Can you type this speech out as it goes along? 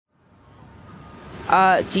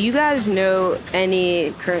Do you guys know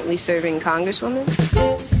any currently serving congresswomen?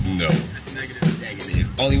 No.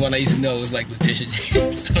 Negative. Only one I used to know was like Letitia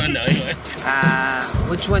James. So no, anyway.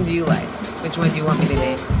 Which one do you like? Which one do you want me to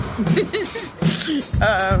name?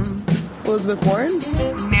 Elizabeth Warren?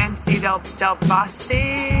 Nancy Del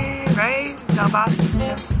Basi, right? Del Basi.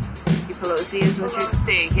 Nancy Pelosi is what you're...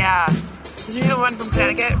 See, yeah. This is the one from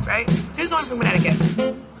Connecticut, right? Who's the one from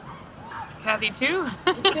Connecticut? Kathy, too?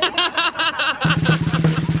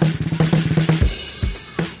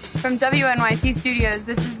 From WNYC Studios,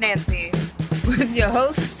 this is Nancy. With your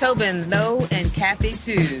hosts, Tobin Lowe and Kathy,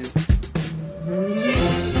 too.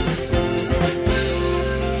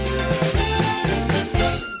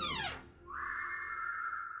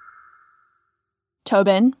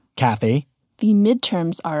 Tobin. Kathy. The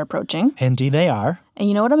midterms are approaching. Indeed they are. And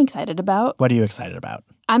you know what I'm excited about? What are you excited about?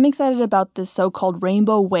 I'm excited about this so-called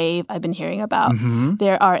rainbow wave I've been hearing about. Mm-hmm.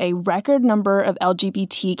 There are a record number of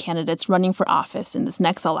LGBT candidates running for office in this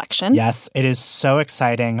next election. Yes, it is so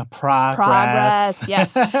exciting. Progress.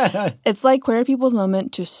 Yes. It's like queer people's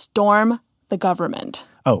moment to storm the government.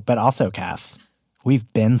 Oh, but also, Kath,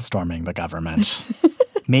 we've been storming the government.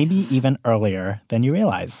 Maybe even earlier than you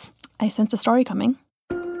realize. I sense a story coming.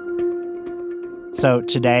 So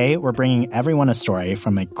today, we're bringing everyone a story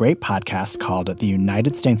from a great podcast called The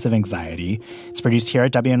United States of Anxiety. It's produced here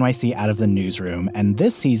at WNYC out of the newsroom. And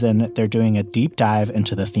this season, they're doing a deep dive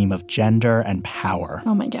into the theme of gender and power.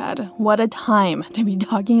 Oh my God, what a time to be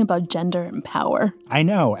talking about gender and power. I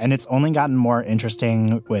know, and it's only gotten more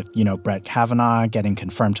interesting with, Brett Kavanaugh getting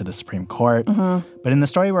confirmed to the Supreme Court. Mm-hmm. But in the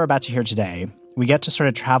story we're about to hear today, we get to sort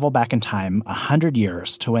of travel back in time 100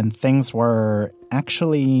 years to when things were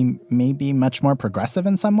actually maybe much more progressive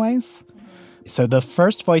in some ways. So the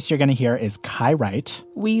first voice you're going to hear is Kai Wright.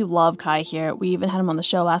 We love Kai here. We even had him on the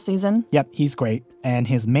show last season. Yep, he's great. And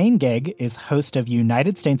his main gig is host of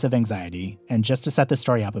United States of Anxiety. And just to set the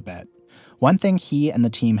story up a bit, one thing he and the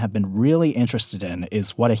team have been really interested in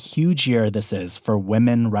is what a huge year this is for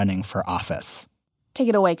women running for office. Take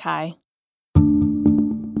it away, Kai.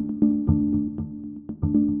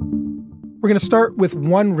 We're going to start with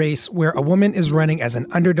one race where a woman is running as an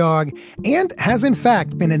underdog and has, in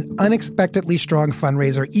fact, been an unexpectedly strong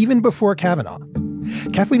fundraiser even before Kavanaugh.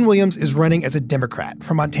 Kathleen Williams is running as a Democrat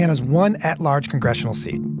for Montana's one at-large congressional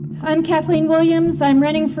seat. I'm Kathleen Williams. I'm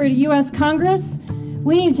running for U.S. Congress.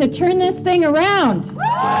 We need to turn this thing around.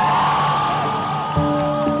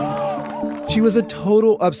 She was a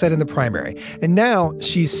total upset in the primary, and now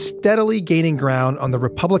she's steadily gaining ground on the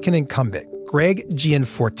Republican incumbent, Greg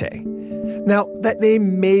Gianforte. Now, that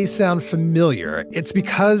name may sound familiar. It's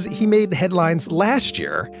because he made headlines last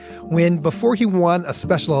year when, before he won a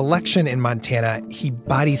special election in Montana, he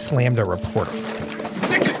body-slammed a reporter.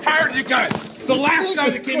 Sick and tired of you guys. The last time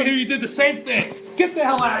that came here, you did the same thing. Get the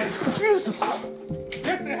hell out of here.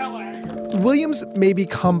 Get the hell out of here. Williams may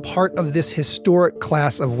become part of this historic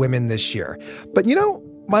class of women this year. But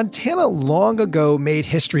Montana long ago made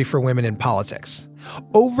history for women in politics.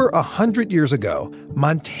 Over 100 years ago,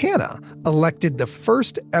 Montana elected the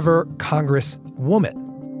first ever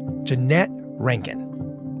Congresswoman, Jeannette Rankin.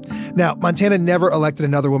 Now, Montana never elected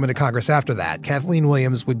another woman to Congress after that. Kathleen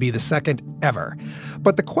Williams would be the second ever.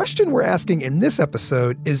 But the question we're asking in this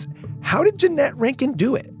episode is, how did Jeannette Rankin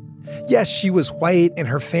do it? Yes, she was white and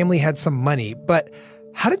her family had some money, but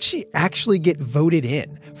how did she actually get voted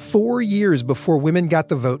in 4 years before women got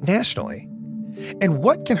the vote nationally? And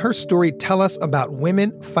what can her story tell us about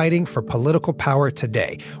women fighting for political power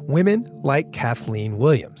today? Women like Kathleen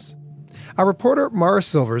Williams. Our reporter, Mara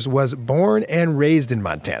Silvers, was born and raised in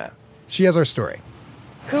Montana. She has our story.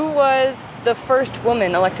 Who was the first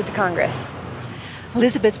woman elected to Congress?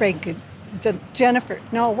 Elizabeth Rankin. Jennifer.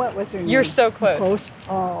 No, what was her name? You're so close. Close.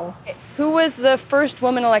 Oh. Who was the first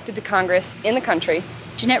woman elected to Congress in the country?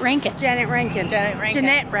 Jeannette Rankin. Janet Rankin. Jeannette Rankin.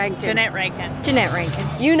 Jeannette Rankin. Jeannette Rankin. Jeannette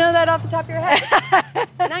Rankin. You know that off the top of your head?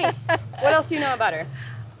 Nice. What else do you know about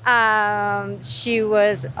her? She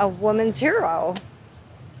was a woman's hero.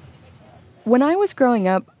 When I was growing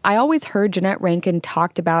up, I always heard Jeannette Rankin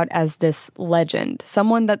talked about as this legend,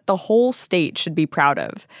 someone that the whole state should be proud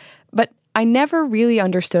of. But I never really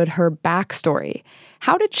understood her backstory.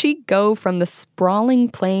 How did she go from the sprawling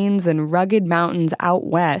plains and rugged mountains out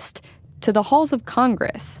west to the halls of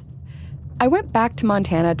Congress? I went back to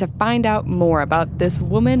Montana to find out more about this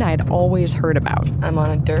woman I'd always heard about. I'm on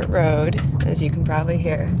a dirt road, as you can probably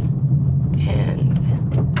hear, and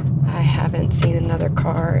I haven't seen another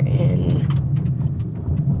car in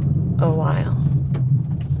a while.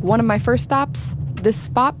 One of my first stops, this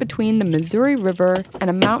spot between the Missouri River and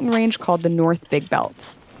a mountain range called the North Big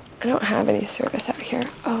Belts. I don't have any service out here.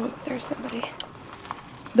 Oh, there's somebody.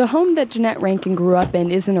 The home that Jeannette Rankin grew up in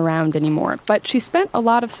isn't around anymore, but she spent a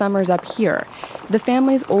lot of summers up here. The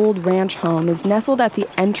family's old ranch home is nestled at the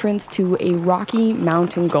entrance to a rocky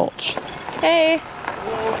mountain gulch. Hey.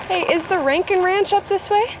 Hey, is the Rankin Ranch up this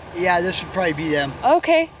way? Yeah, this should probably be them.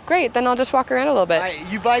 Okay, great. Then I'll just walk around a little bit.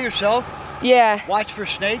 You by yourself? Yeah. Watch for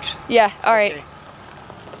snakes? Yeah, all right. Okay.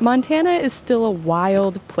 Montana is still a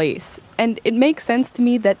wild place, and it makes sense to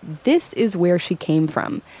me that this is where she came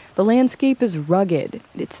from. The landscape is rugged,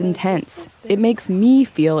 it's intense. It makes me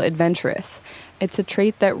feel adventurous. It's a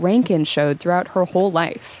trait that Rankin showed throughout her whole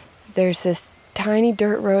life. There's this tiny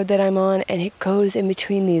dirt road that I'm on, and it goes in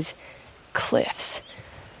between these cliffs.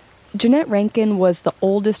 Jeannette Rankin was the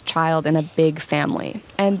oldest child in a big family,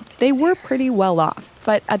 and they were pretty well off.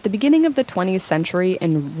 But at the beginning of the 20th century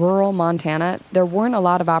in rural Montana, there weren't a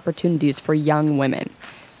lot of opportunities for young women.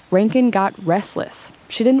 Rankin got restless.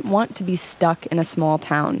 She didn't want to be stuck in a small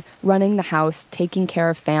town, running the house, taking care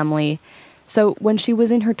of family. So when she was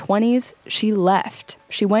in her 20s, she left.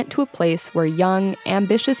 She went to a place where young,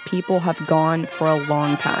 ambitious people have gone for a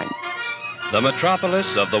long time. The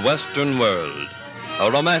metropolis of the Western world. A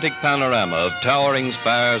romantic panorama of towering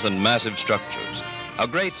spires and massive structures. A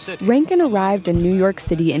great city. Rankin arrived in New York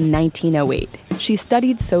City in 1908. She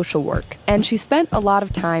studied social work, and she spent a lot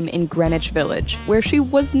of time in Greenwich Village, where she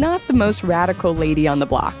was not the most radical lady on the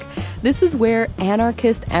block. This is where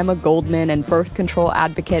anarchist Emma Goldman and birth control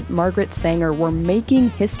advocate Margaret Sanger were making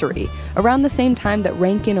history around the same time that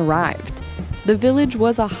Rankin arrived. The village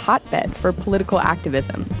was a hotbed for political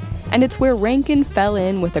activism. And it's where Rankin fell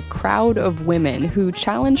in with a crowd of women who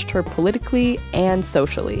challenged her politically and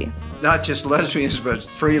socially. Not just lesbians, but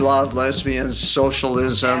free love lesbians,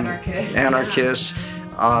 socialism, anarchists.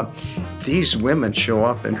 These women show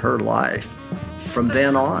up in her life from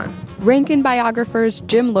then on. Rankin biographers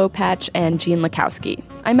Jim Lopatch and Jean Lakowski.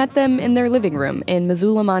 I met them in their living room in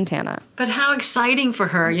Missoula, Montana. But how exciting for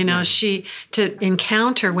her, to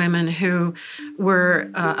encounter women who were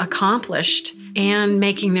accomplished and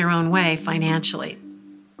making their own way financially.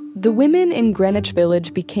 The women in Greenwich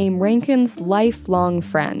Village became Rankin's lifelong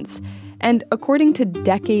friends. And according to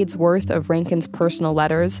decades worth of Rankin's personal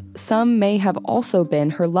letters, some may have also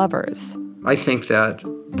been her lovers. I think that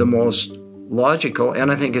the most logical,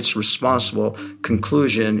 and I think it's responsible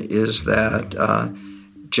conclusion is that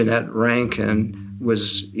Jeannette Rankin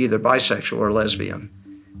was either bisexual or lesbian.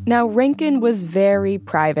 Now, Rankin was very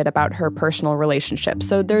private about her personal relationship,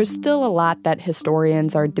 so there's still a lot that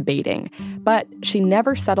historians are debating. But she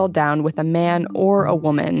never settled down with a man or a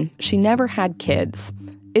woman. She never had kids.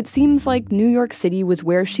 It seems like New York City was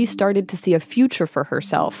where she started to see a future for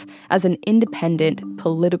herself as an independent,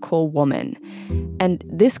 political woman. And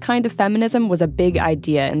this kind of feminism was a big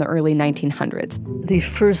idea in the early 1900s. The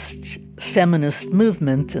first feminist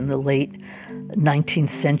movement in the late 19th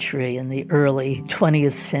century and the early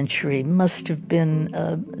 20th century must have been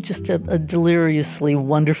just a deliriously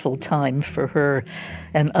wonderful time for her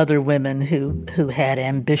and other women who had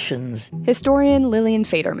ambitions. Historian Lillian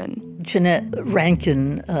Faderman. Jeannette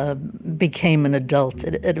Rankin became an adult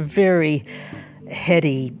at a very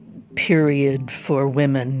heady period for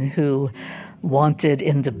women who wanted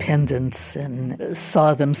independence and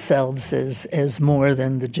saw themselves as more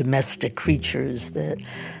than the domestic creatures that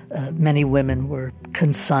many women were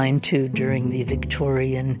consigned to during the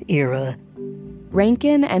Victorian era.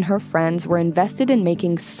 Rankin and her friends were invested in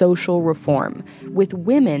making social reform, with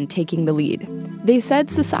women taking the lead. They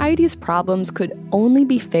said society's problems could only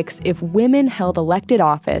be fixed if women held elected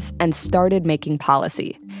office and started making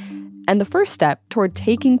policy. And the first step toward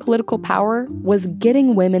taking political power was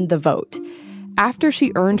getting women the vote. After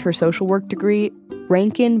she earned her social work degree,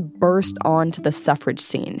 Rankin burst onto the suffrage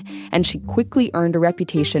scene, and she quickly earned a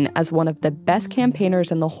reputation as one of the best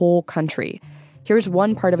campaigners in the whole country. Here's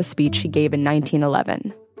one part of a speech she gave in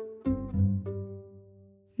 1911.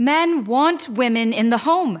 Men want women in the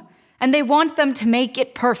home, and they want them to make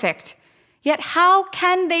it perfect. Yet how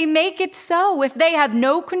can they make it so if they have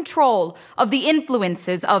no control of the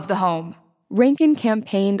influences of the home? Rankin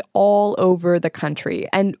campaigned all over the country,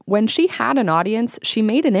 and when she had an audience, she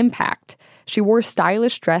made an impact. She wore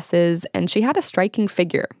stylish dresses, and she had a striking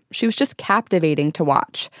figure. She was just captivating to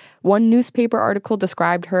watch. One newspaper article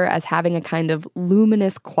described her as having a kind of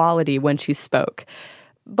luminous quality when she spoke.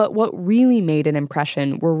 But what really made an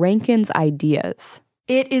impression were Rankin's ideas.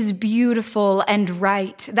 It is beautiful and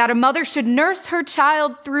right that a mother should nurse her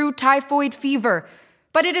child through typhoid fever.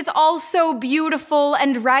 But it is also beautiful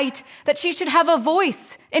and right that she should have a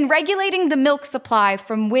voice in regulating the milk supply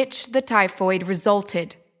from which the typhoid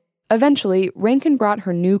resulted. Eventually, Rankin brought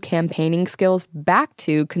her new campaigning skills back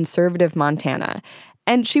to conservative Montana,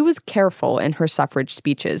 And she was careful in her suffrage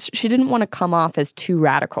speeches. She didn't want to come off as too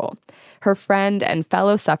radical. Her friend and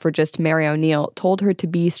fellow suffragist Mary O'Neill told her to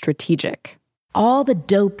be strategic. All the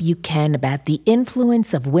dope you can about the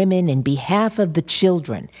influence of women in behalf of the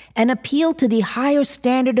children and appeal to the higher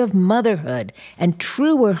standard of motherhood and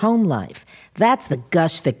truer home life. That's the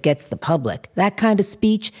gush that gets the public. That kind of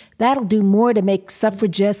speech, that'll do more to make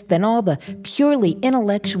suffragists than all the purely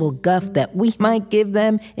intellectual guff that we might give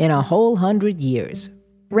them in a whole 100 years.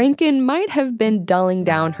 Rankin might have been dulling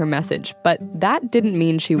down her message, but that didn't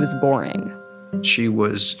mean she was boring. She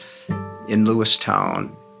was in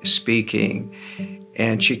Lewistown speaking,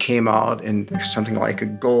 and she came out in something like a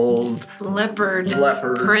gold leopard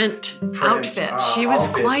print outfit. She was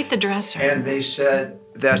quite the dresser. And they said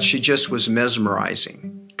that she just was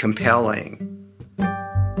mesmerizing, compelling.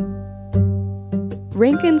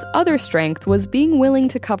 Rankin's other strength was being willing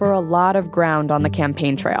to cover a lot of ground on the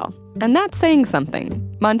campaign trail. And that's saying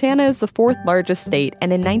something. Montana is the fourth largest state,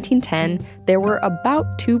 and in 1910, there were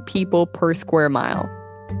about 2 people per square mile.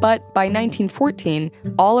 But by 1914,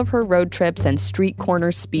 all of her road trips and street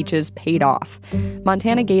corner speeches paid off.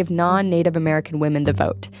 Montana gave non-Native American women the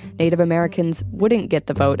vote. Native Americans wouldn't get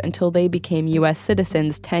the vote until they became U.S.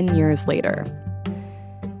 citizens 10 years later.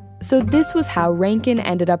 So this was how Rankin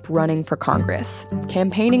ended up running for Congress.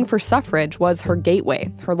 Campaigning for suffrage was her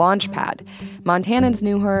gateway, her launch pad. Montanans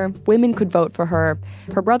knew her, women could vote for her.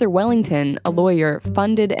 Her brother Wellington, a lawyer,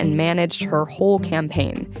 funded and managed her whole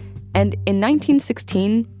campaign. And in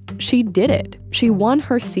 1916, she did it. She won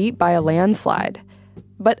her seat by a landslide.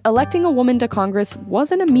 But electing a woman to Congress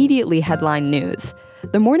wasn't immediately headline news.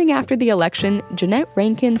 The morning after the election, Jeannette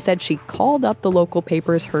Rankin said she called up the local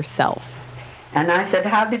papers herself. And I said,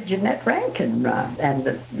 how did Jeannette Rankin run? And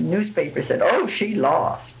the newspaper said, oh, she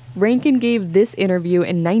lost. Rankin gave this interview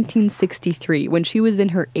in 1963 when she was in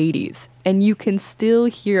her 80s. And you can still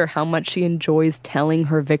hear how much she enjoys telling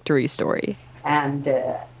her victory story.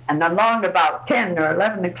 And along about 10 or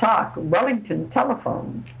 11 o'clock, Wellington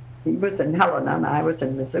telephoned. He was in Helena and I was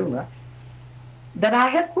in Missoula. That I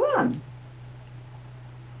had won.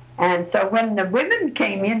 And so when the women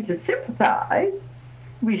came in to sympathize,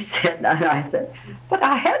 I said, but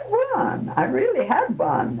I had won. I really had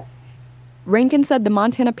won. Rankin said the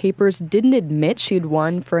Montana papers didn't admit she'd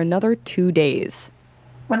won for another 2 days.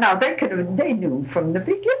 Well, now, they knew from the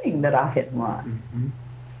beginning that I had won. Mm-hmm.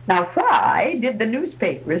 Now, why did the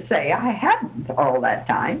newspapers say I hadn't all that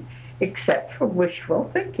time, except for wishful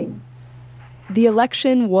thinking? The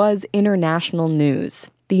election was international news.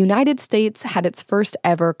 The United States had its first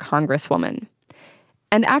ever congresswoman.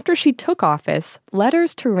 And after she took office,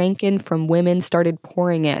 letters to Rankin from women started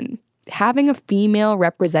pouring in. Having a female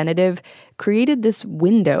representative created this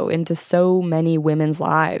window into so many women's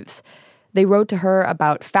lives. They wrote to her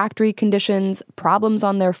about factory conditions, problems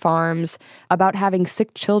on their farms, about having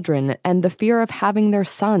sick children, and the fear of having their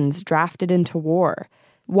sons drafted into war.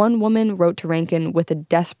 One woman wrote to Rankin with a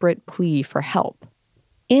desperate plea for help.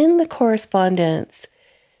 In the correspondence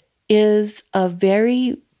is a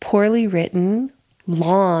very poorly written,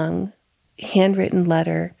 long, handwritten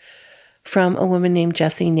letter from a woman named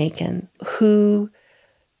Jessie Nakin, who,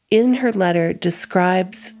 in her letter,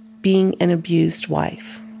 describes being an abused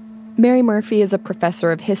wife. Mary Murphy is a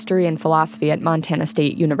professor of history and philosophy at Montana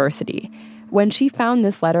State University. When she found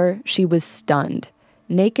this letter, she was stunned.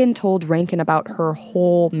 Nakin told Rankin about her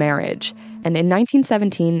whole marriage, and in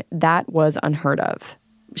 1917, that was unheard of.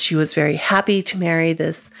 She was very happy to marry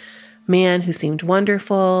this man who seemed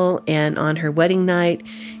wonderful, and on her wedding night,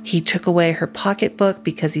 he took away her pocketbook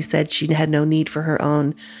because he said she had no need for her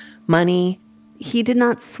own money. He did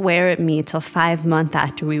not swear at me till 5 months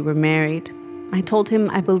after we were married. I told him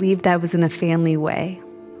I believed I was in a family way.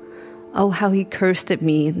 Oh, how he cursed at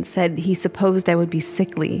me and said he supposed I would be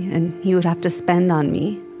sickly and he would have to spend on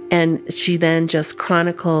me. And she then just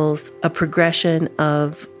chronicles a progression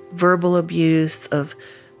of verbal abuse, of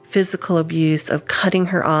physical abuse, of cutting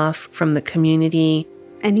her off from the community.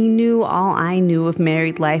 And he knew all I knew of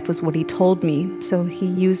married life was what he told me, so he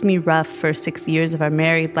used me rough for 6 years of our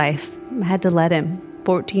married life. I had to let him,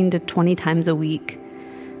 14 to 20 times a week.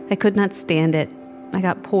 I could not stand it. I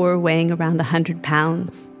got poor, weighing around 100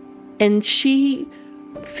 pounds. And she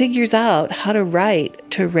figures out how to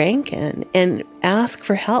write to Rankin and ask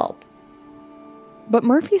for help. But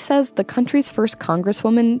Murphy says the country's first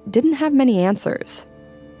congresswoman didn't have many answers.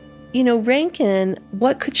 You know, Rankin,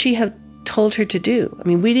 what could she have told her to do? I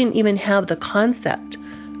mean, we didn't even have the concept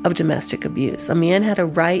of domestic abuse. A man had a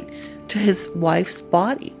right to his wife's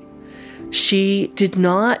body. She did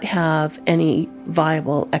not have any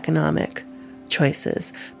viable economic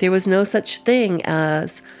choices. There was no such thing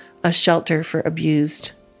as a shelter for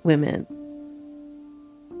abused women.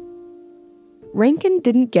 Rankin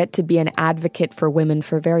didn't get to be an advocate for women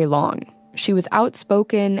for very long. She was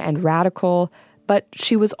outspoken and radical, but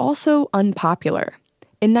she was also unpopular.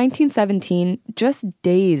 In 1917, just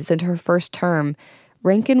days into her first term,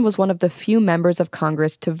 Rankin was one of the few members of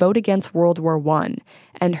Congress to vote against World War I,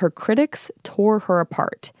 and her critics tore her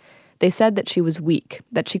apart. They said that she was weak,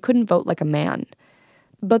 that she couldn't vote like a man.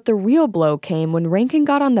 But the real blow came when Rankin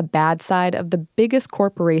got on the bad side of the biggest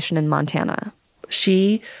corporation in Montana.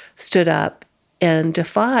 She stood up and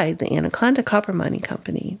defied the Anaconda Copper Mining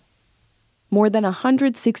Company. More than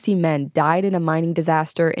 160 men died in a mining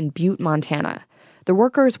disaster in Butte, Montana. The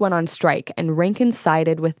workers went on strike, and Rankin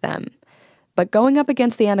sided with them. But going up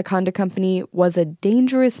against the Anaconda Company was a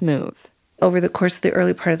dangerous move. Over the course of the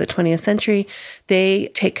early part of the 20th century, they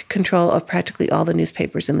take control of practically all the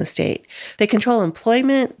newspapers in the state. They control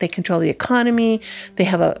employment, they control the economy, they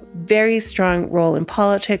have a very strong role in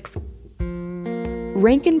politics.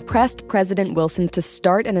 Rankin pressed President Wilson to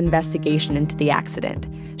start an investigation into the accident.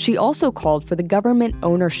 She also called for the government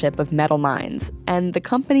ownership of metal mines, and the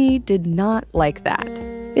company did not like that.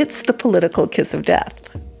 It's the political kiss of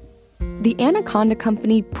death. The Anaconda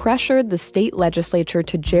Company pressured the state legislature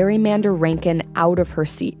to gerrymander Rankin out of her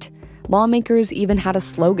seat. Lawmakers even had a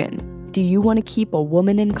slogan, "Do you want to keep a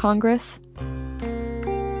woman in Congress?"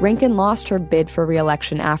 Rankin lost her bid for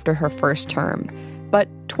re-election after her first term. But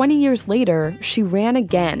 20 years later, she ran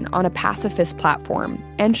again on a pacifist platform,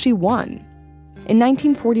 and she won. In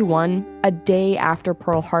 1941, a day after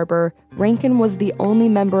Pearl Harbor, Rankin was the only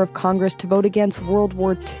member of Congress to vote against World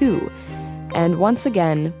War II. And once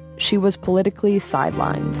again, she was politically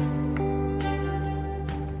sidelined.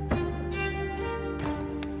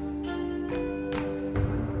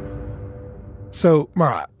 So,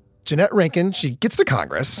 Mara, Jeanette Rankin, she gets to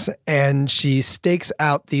Congress and she stakes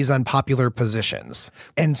out these unpopular positions.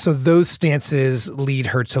 And so those stances lead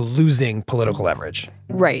her to losing political leverage.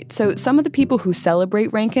 Right. So some of the people who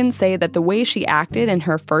celebrate Rankin say that the way she acted in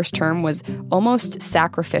her first term was almost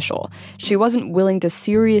sacrificial. She wasn't willing to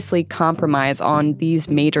seriously compromise on these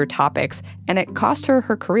major topics, and it cost her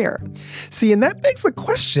her career. See, and that begs the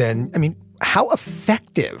question, how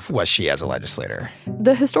effective was she as a legislator?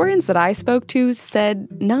 The historians that I spoke to said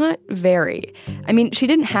not very. She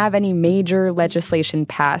didn't have any major legislation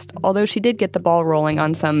passed, although she did get the ball rolling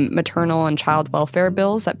on some maternal and child welfare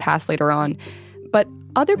bills that passed later on. But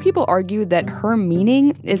other people argue that her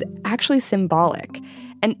meaning is actually symbolic.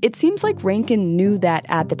 And it seems like Rankin knew that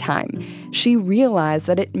at the time. She realized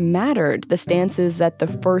that it mattered, the stances that the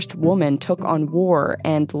first woman took on war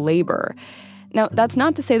and labor. Now, that's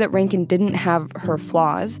not to say that Rankin didn't have her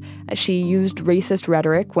flaws. She used racist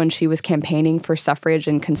rhetoric when she was campaigning for suffrage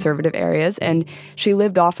in conservative areas, and she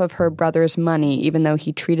lived off of her brother's money, even though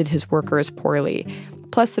he treated his workers poorly.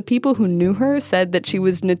 Plus, the people who knew her said that she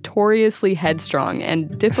was notoriously headstrong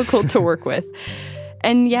and difficult to work with.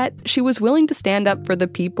 And yet, she was willing to stand up for the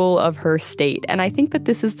people of her state. And I think that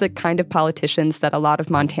this is the kind of politicians that a lot of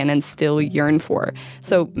Montanans still yearn for.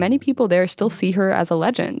 So many people there still see her as a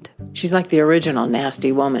legend. She's like the original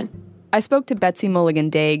nasty woman. I spoke to Betsy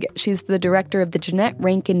Mulligan-Daig. She's the director of the Jeanette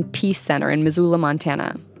Rankin Peace Center in Missoula,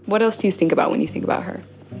 Montana. What else do you think about when you think about her?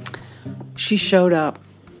 She showed up,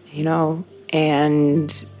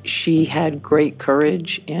 and she had great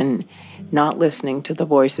courage in not listening to the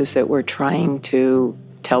voices that were trying to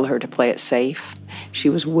tell her to play it safe. She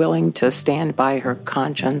was willing to stand by her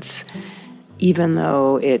conscience, even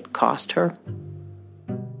though it cost her.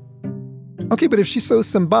 Okay, but if she's so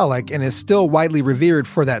symbolic and is still widely revered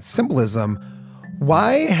for that symbolism,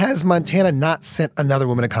 why has Montana not sent another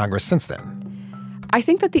woman to Congress since then? I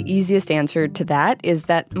think that the easiest answer to that is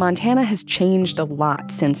that Montana has changed a lot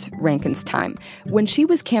since Rankin's time. When she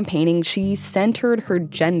was campaigning, she centered her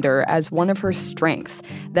gender as one of her strengths,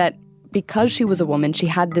 that because she was a woman, she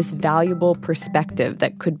had this valuable perspective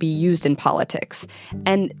that could be used in politics.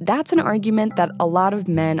 And that's an argument that a lot of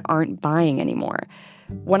men aren't buying anymore.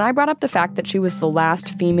 When I brought up the fact that she was the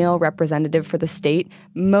last female representative for the state,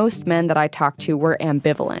 most men that I talked to were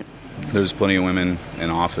ambivalent. There's plenty of women in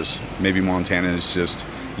office. Maybe Montana is just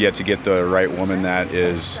yet to get the right woman that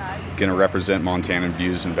is going to represent Montanan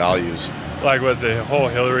views and values. Like with the whole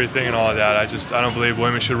Hillary thing and all of that, I don't believe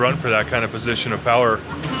women should run for that kind of position of power.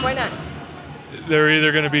 Why not? They're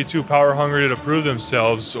either going to be too power hungry to prove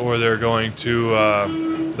themselves, or they're going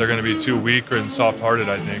to be too weak and soft-hearted,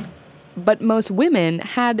 I think. But most women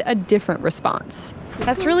had a different response.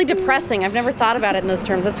 That's really depressing. I've never thought about it in those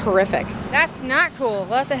terms. That's horrific. That's not cool.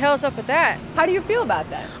 What the hell's up with that? How do you feel about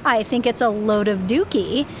that? I think it's a load of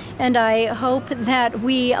dookie, and I hope that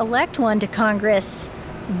we elect one to Congress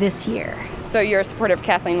this year. So you're a supporter of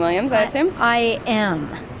Kathleen Williams, I assume? I am.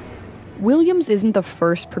 Williams isn't the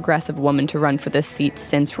first progressive woman to run for this seat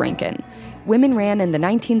since Rankin. Women ran in the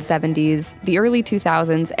 1970s, the early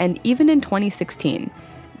 2000s, and even in 2016.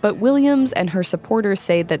 But Williams and her supporters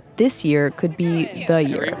say that this year could be the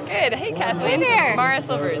year. Good. Hey, Kathleen. Hey there. Mara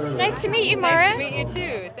Silvers. Nice to meet you, Mara. Nice to meet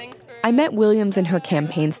you, too. Thanks for... I met Williams and her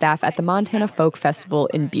campaign staff at the Montana Folk Festival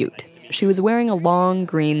in Butte. She was wearing a long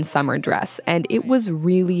green summer dress, and it was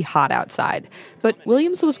really hot outside. But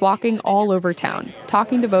Williams was walking all over town,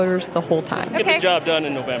 talking to voters the whole time. Get the job done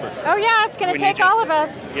in November. Oh, yeah, it's going to take all of us.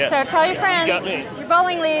 Yes. So tell your friends, You got me. your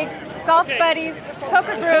bowling league, golf buddies,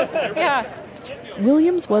 poker group. Yeah.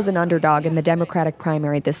 Williams was an underdog in the Democratic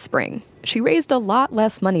primary this spring. She raised a lot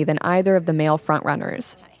less money than either of the male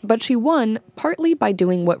frontrunners. But she won partly by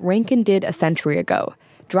doing what Rankin did a century ago,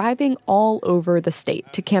 driving all over the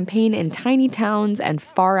state to campaign in tiny towns and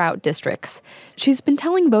far-out districts. She's been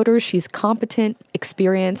telling voters she's competent,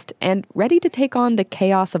 experienced, and ready to take on the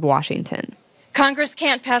chaos of Washington. Congress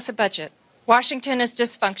can't pass a budget. Washington is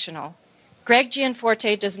dysfunctional. Greg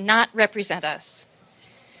Gianforte does not represent us.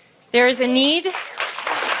 There is a need.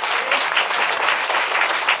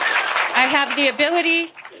 I have the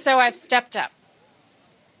ability, so I've stepped up.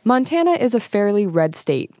 Montana is a fairly red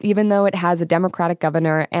state, even though it has a Democratic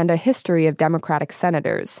governor and a history of Democratic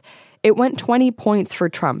senators. It went 20 points for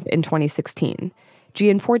Trump in 2016.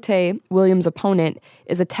 Gianforte, Williams' opponent,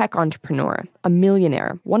 is a tech entrepreneur, a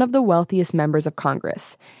millionaire, one of the wealthiest members of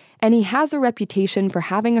Congress. And he has a reputation for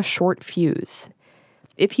having a short fuse.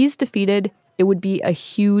 If he's defeated, it would be a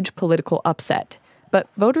huge political upset. But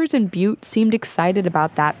voters in Butte seemed excited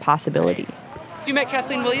about that possibility. You met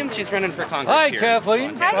Kathleen Williams? She's running for Congress. Hi, here.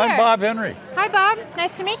 Kathleen. Hi I'm there. Bob Henry. Hi, Bob.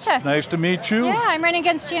 Nice to meet you. Nice to meet you. Yeah, I'm running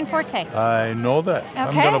against Gianforte. I know that. I'm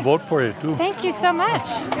Okay. going to vote for you, too. Thank you so much.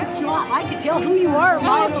 Good job. I could tell who you are.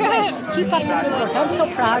 Oh, good. Keep up the good work. I'm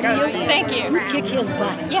so proud of you. Thank you. You kick his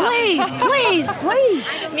butt. Yeah.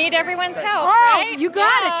 Please. Need everyone's help, Oh, right? you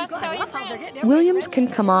got it. You got Tell it. I your love how they're friends. getting Williams can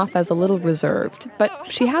come off as a little reserved,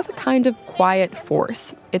 but she has a kind of quiet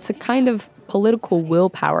force. It's a kind of political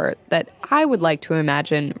willpower that I would like to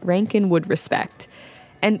imagine Rankin would respect.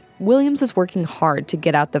 And Williams is working hard to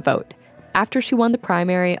get out the vote. After she won the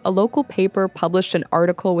primary, a local paper published an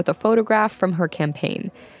article with a photograph from her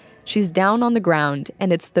campaign. She's down on the ground,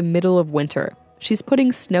 and it's the middle of winter. She's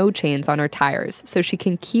putting snow chains on her tires so she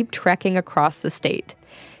can keep trekking across the state.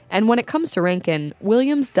 And when it comes to Rankin,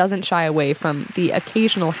 Williams doesn't shy away from the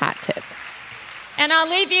occasional hat tip. And I'll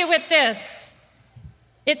leave you with this.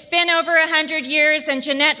 It's been over 100 years, and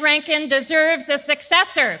Jeanette Rankin deserves a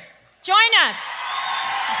successor. Join us.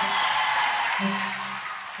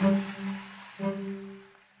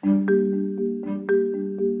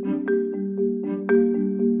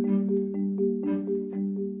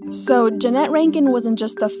 So, Jeanette Rankin wasn't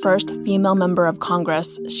just the first female member of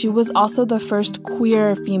Congress, she was also the first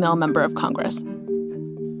queer female member of Congress.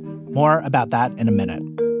 More about that in a minute.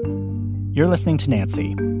 You're listening to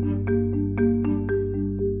Nancy.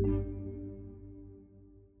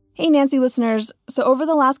 Hey, Nancy listeners. So, over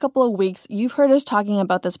the last couple of weeks, you've heard us talking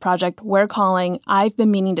about this project we're calling I've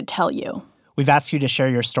Been Meaning to Tell You. We've asked you to share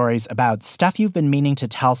your stories about stuff you've been meaning to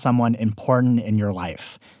tell someone important in your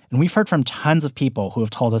life. And we've heard from tons of people who have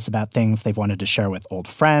told us about things they've wanted to share with old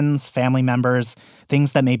friends, family members,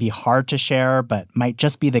 things that may be hard to share but might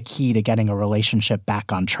just be the key to getting a relationship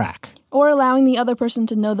back on track. Or allowing the other person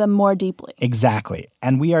to know them more deeply. Exactly.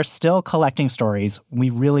 And we are still collecting stories. We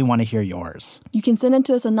really want to hear yours. You can send it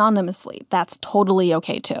to us anonymously. That's totally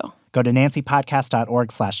okay, too. Go to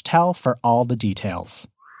nancypodcast.org/tell for all the details.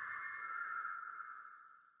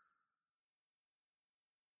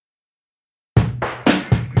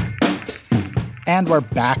 And we're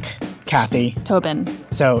back, Kathy. Tobin.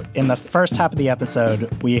 So in the first half of the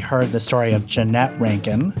episode, we heard the story of Jeanette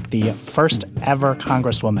Rankin, the first ever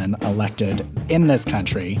Congresswoman elected in this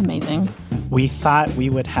country. Amazing. We thought we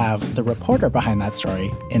would have the reporter behind that story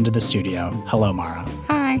into the studio. Hello, Mara.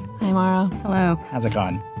 Hi. Hi, Mara. Hello. How's it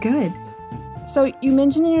going? Good. So you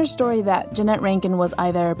mentioned in your story that Jeanette Rankin was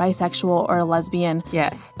either bisexual or a lesbian.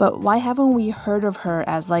 Yes. But why haven't we heard of her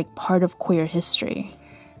as, like, part of queer history?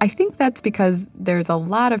 I think that's because there's a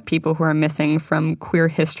lot of people who are missing from queer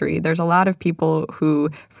history. There's a lot of people who,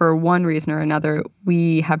 for one reason or another,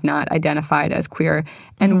 we have not identified as queer.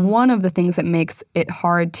 And one of the things that makes it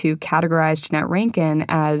hard to categorize Jeanette Rankin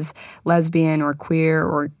as lesbian or queer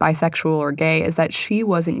or bisexual or gay is that she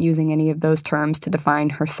wasn't using any of those terms to define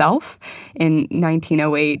herself in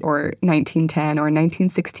 1908 or 1910 or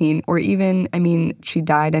 1916 or even, she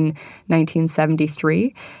died in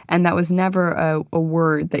 1973. And that was never a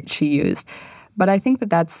word that she used. But I think that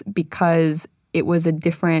that's because it was a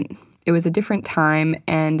different time,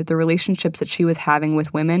 and the relationships that she was having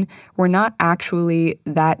with women were not actually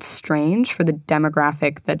that strange for the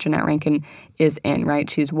demographic that Jeannette Rankin is in, right?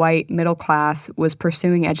 She's white, middle class, was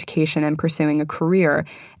pursuing education and pursuing a career.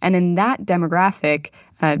 And in that demographic,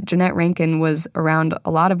 Jeannette Rankin was around a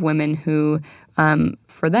lot of women who,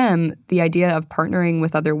 for them, the idea of partnering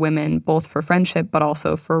with other women, both for friendship but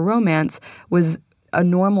also for romance, was a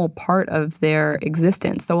normal part of their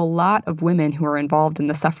existence. So a lot of women who were involved in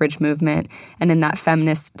the suffrage movement and in that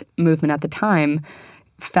feminist movement at the time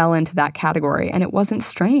fell into that category, and it wasn't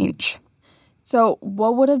strange. So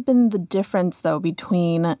what would have been the difference, though,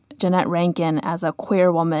 between Jeannette Rankin as a queer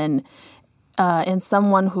woman and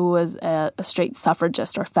someone who was a straight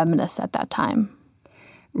suffragist or feminist at that time?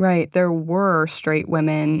 Right. There were straight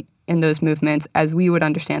women in those movements as we would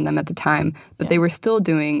understand them at the time, but they were still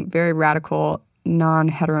doing very radical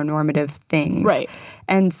non-heteronormative things. Right.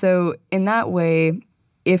 And so in that way,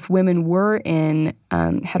 if women were in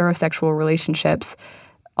heterosexual relationships,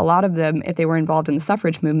 a lot of them, if they were involved in the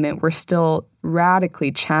suffrage movement, were still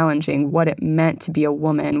radically challenging what it meant to be a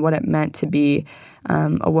woman, what it meant to be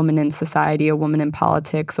a woman in society, a woman in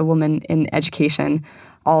politics, a woman in education,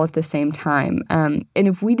 all at the same time. And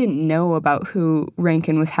if we didn't know about who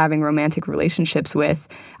Rankin was having romantic relationships with,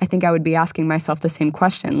 I think I would be asking myself the same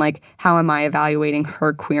question, like, how am I evaluating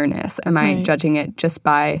her queerness? Am I judging it just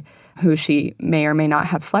by who she may or may not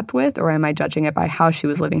have slept with, or am I judging it by how she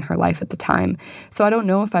was living her life at the time? So I don't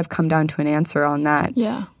know if I've come down to an answer on that.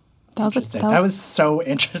 Yeah. That was so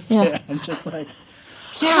interesting. Yeah. I'm just like,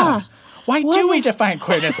 why do we define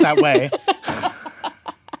queerness that way?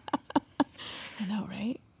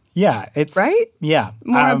 Yeah, it's right. Yeah,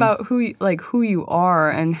 more about who you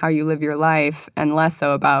are and how you live your life, and less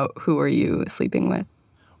so about who are you sleeping with.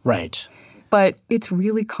 Right. But it's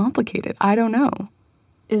really complicated. I don't know.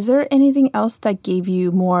 Is there anything else that gave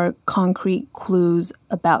you more concrete clues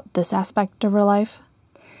about this aspect of her life?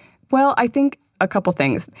 Well, I think a couple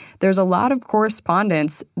things. There's a lot of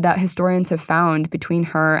correspondence that historians have found between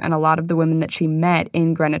her and a lot of the women that she met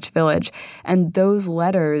in Greenwich Village, and those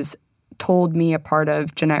letters told me a part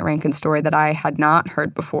of Jeannette Rankin's story that I had not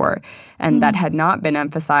heard before and that had not been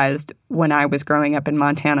emphasized when I was growing up in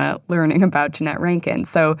Montana learning about Jeannette Rankin.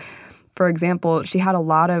 So, for example, she had a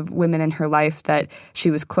lot of women in her life that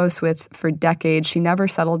she was close with for decades. She never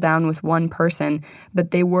settled down with one person,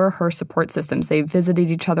 but they were her support systems. They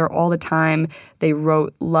visited each other all the time. They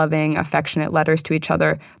wrote loving, affectionate letters to each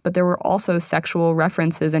other, but there were also sexual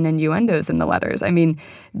references and innuendos in the letters. I mean,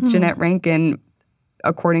 Jeannette Rankin,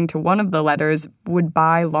 according to one of the letters, would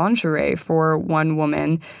buy lingerie for one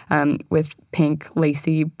woman with pink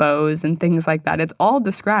lacy bows and things like that. It's all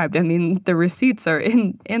described. I mean, the receipts are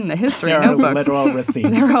in the history notebooks. They're literal receipts.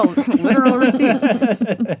 They're all literal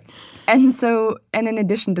receipts. And in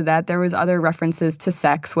addition to that, there was other references to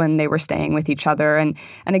sex when they were staying with each other. And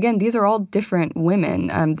again, these are all different women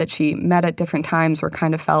that she met at different times or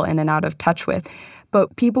kind of fell in and out of touch with.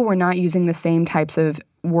 But people were not using the same types of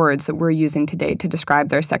words that we're using today to describe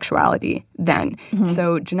their sexuality then.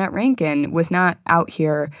 So Jeannette Rankin was not out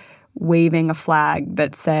here waving a flag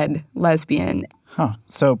that said lesbian.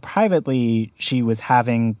 So privately, she was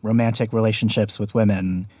having romantic relationships with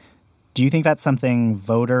women. Do you think that's something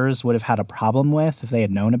voters would have had a problem with if they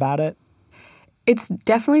had known about it? It's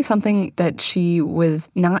definitely something that she was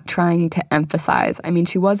not trying to emphasize. I mean,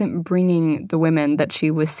 she wasn't bringing the women that she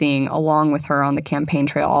was seeing along with her on the campaign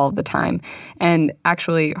trail all of the time. And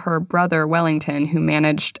actually, her brother, Wellington, who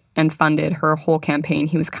managed and funded her whole campaign,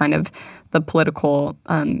 he was kind of the political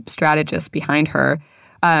strategist behind her,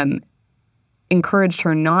 encouraged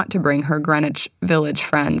her not to bring her Greenwich Village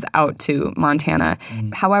friends out to Montana.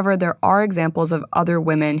 However, there are examples of other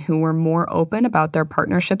women who were more open about their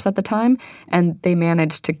partnerships at the time, and they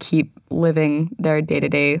managed to keep living their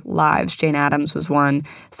day-to-day lives. Jane Addams was one,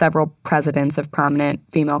 several presidents of prominent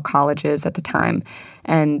female colleges at the time.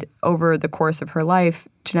 And over the course of her life,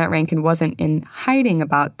 Jeannette Rankin wasn't in hiding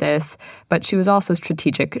about this, but she was also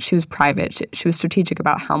strategic. She was private. She was strategic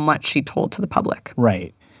about how much she told to the public.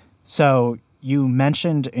 Right. So you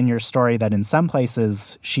mentioned in your story that in some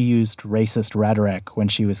places she used racist rhetoric when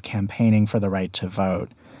she was campaigning for the right to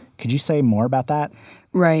vote. Could you say more about that?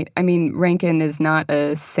 Right. I mean, Rankin is not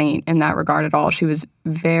a saint in that regard at all. She was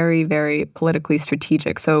very, very politically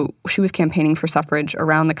strategic. So she was campaigning for suffrage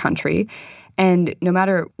around the country. And no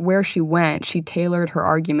matter where she went, she tailored her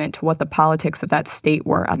argument to what the politics of that state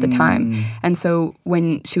were at the time. And so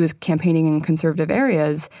when she was campaigning in conservative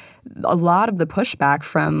areas, a lot of the pushback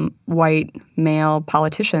from white male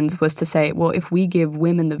politicians was to say, well, if we give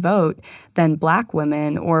women the vote, then black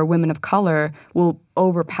women or women of color will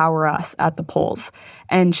overpower us at the polls.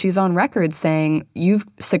 And she's on record saying, you've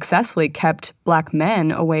successfully kept black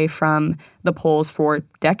men away from the polls for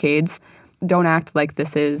decades. Don't act like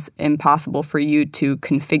this is impossible for you to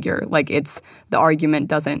configure. Like the argument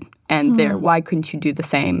doesn't end there. Why couldn't you do the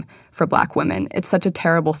same for black women? It's such a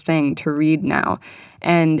terrible thing to read now.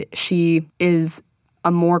 And she is a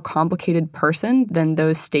more complicated person than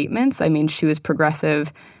those statements. I mean, she was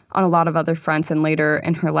progressive on a lot of other fronts, and later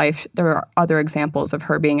in her life, there are other examples of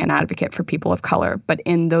her being an advocate for people of color. But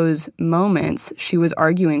in those moments, she was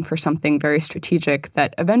arguing for something very strategic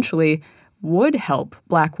that eventually would help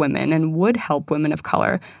black women and would help women of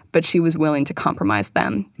color, but she was willing to compromise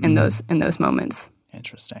them in those moments.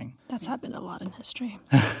 Interesting. That's happened a lot in history.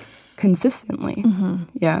 Consistently.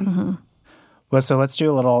 Yeah. Well, so let's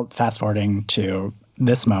do a little fast forwarding to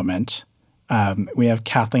this moment. We have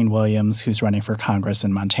Kathleen Williams, who's running for Congress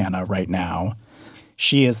in Montana right now.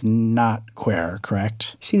 She is not queer,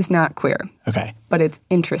 correct? She's not queer. Okay. But it's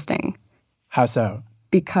interesting. How so?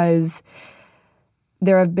 Because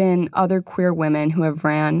there have been other queer women who have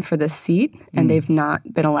ran for this seat, and they've not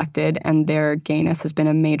been elected, and their gayness has been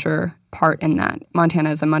a major part in that. Montana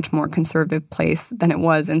is a much more conservative place than it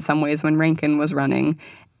was in some ways when Rankin was running.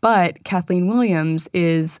 But Kathleen Williams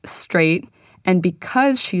is straight, and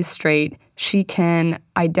because she's straight, she can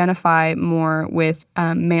identify more with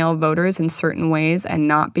male voters in certain ways and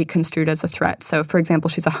not be construed as a threat. So, for example,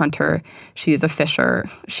 she's a hunter, she's a fisher,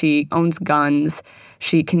 she owns guns,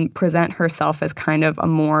 she can present herself as kind of a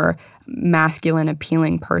more masculine,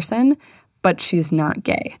 appealing person, but she's not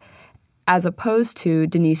gay. As opposed to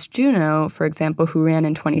Denise Juneau, for example, who ran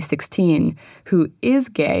in 2016, who is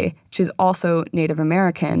gay. She's also Native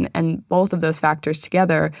American, and both of those factors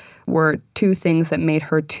together were two things that made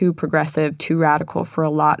her too progressive, too radical for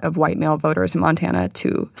a lot of white male voters in Montana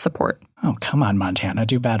to support. Oh, come on, Montana,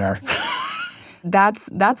 do better. That's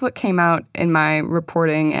what came out in my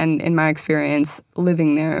reporting and in my experience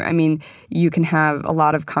living there. I mean, you can have a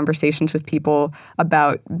lot of conversations with people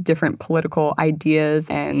about different political ideas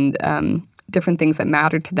and different things that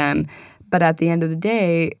matter to them. But at the end of the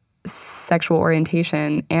day, sexual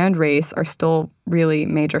orientation and race are still really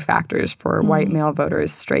major factors for white male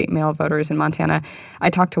voters, straight male voters in Montana. I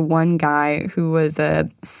talked to one guy who was a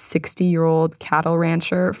 60-year-old cattle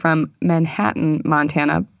rancher from Manhattan,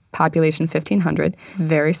 Montana, population 1,500,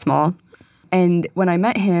 very small. And when I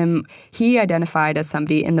met him, he identified as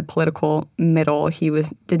somebody in the political middle. He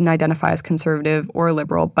didn't identify as conservative or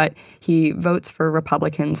liberal, but he votes for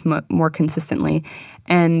Republicans more consistently.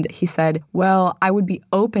 And he said, well, I would be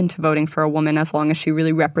open to voting for a woman as long as she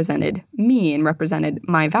really represented me and represented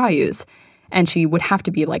my values. And she would have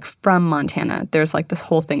to be like from Montana. There's like this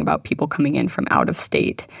whole thing about people coming in from out of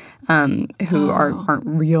state who aren't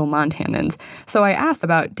real Montanans. So I asked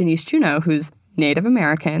about Denise Juneau, who's Native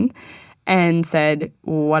American, and said,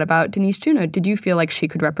 what about Denise Juneau? Did you feel like she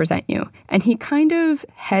could represent you? And he kind of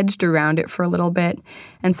hedged around it for a little bit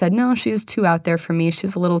and said, no, she's too out there for me.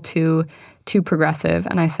 She's a little too progressive.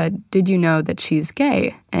 And I said, did you know that she's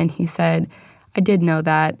gay? And he said, I did know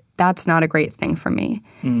that. That's not a great thing for me.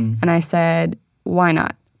 And I said, why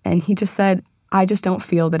not? And he just said, I just don't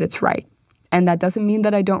feel that it's right. And that doesn't mean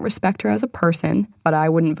that I don't respect her as a person, but I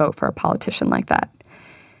wouldn't vote for a politician like that.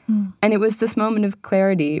 And it was this moment of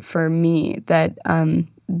clarity for me that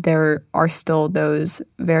there are still those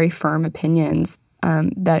very firm opinions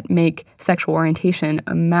that make sexual orientation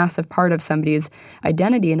a massive part of somebody's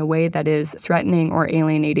identity in a way that is threatening or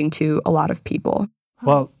alienating to a lot of people.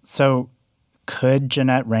 Well, so could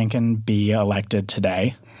Jeanette Rankin be elected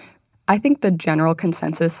today? I think the general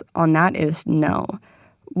consensus on that is no.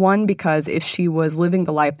 One, because if she was living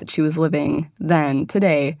the life that she was living then,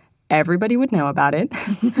 today, everybody would know about it.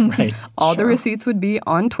 Right. All the receipts would be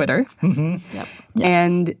on Twitter. Yep.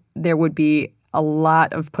 And there would be a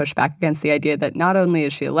lot of pushback against the idea that not only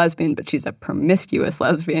is she a lesbian, but she's a promiscuous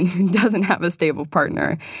lesbian who doesn't have a stable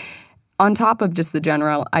partner. On top of just the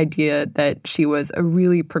general idea that she was a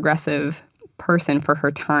really progressive person for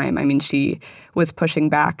her time. I mean, she was pushing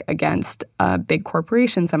back against big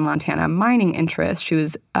corporations in Montana, mining interests. She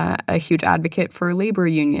was a huge advocate for labor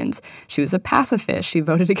unions. She was a pacifist. She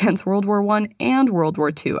voted against World War I and World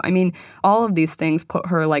War II. I mean, all of these things put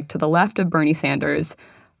her like to the left of Bernie Sanders,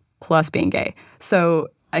 plus being gay. So,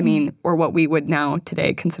 I mean, or what we would now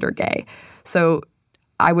today consider gay. So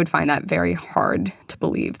I would find that very hard to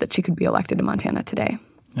believe that she could be elected to Montana today.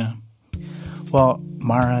 Yeah. Well,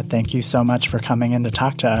 Mara, thank you so much for coming in to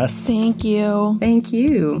talk to us. Thank you. Thank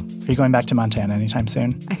you. Are you going back to Montana anytime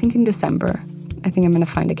soon? I think in December. I think I'm going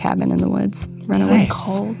to find a cabin in the woods. Run away.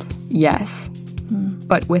 Cold? Yes.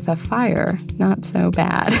 But with a fire, not so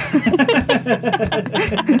bad.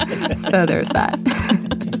 So there's that.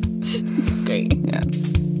 It's great. Yeah.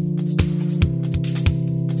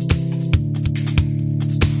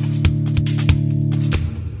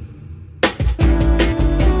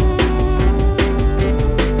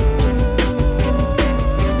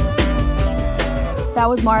 That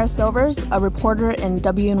was Mara Silvers, a reporter in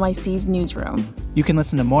WNYC's newsroom. You can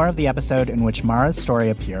listen to more of the episode in which Mara's story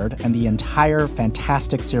appeared and the entire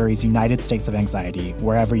fantastic series United States of Anxiety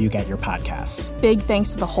wherever you get your podcasts. Big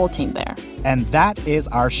thanks to the whole team there. And that is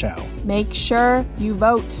our show. Make sure you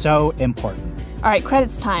vote. So important. All right,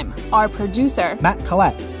 credits time. Our producer, Matt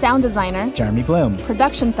Collette. Sound designer, Jeremy Bloom.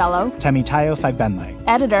 Production fellow, Temitayo Fagbenle.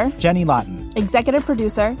 editor, Jenny Lawton. executive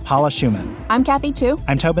producer, Paula Schumann. I'm Kathy Tu.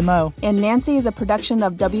 I'm Tobin Lowe. And Nancy is a production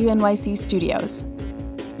of WNYC Studios.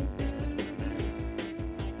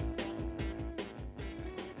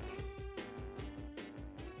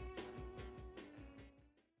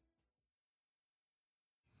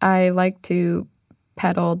 I like to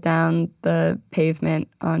pedal down the pavement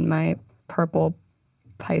on my purple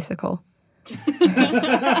bicycle.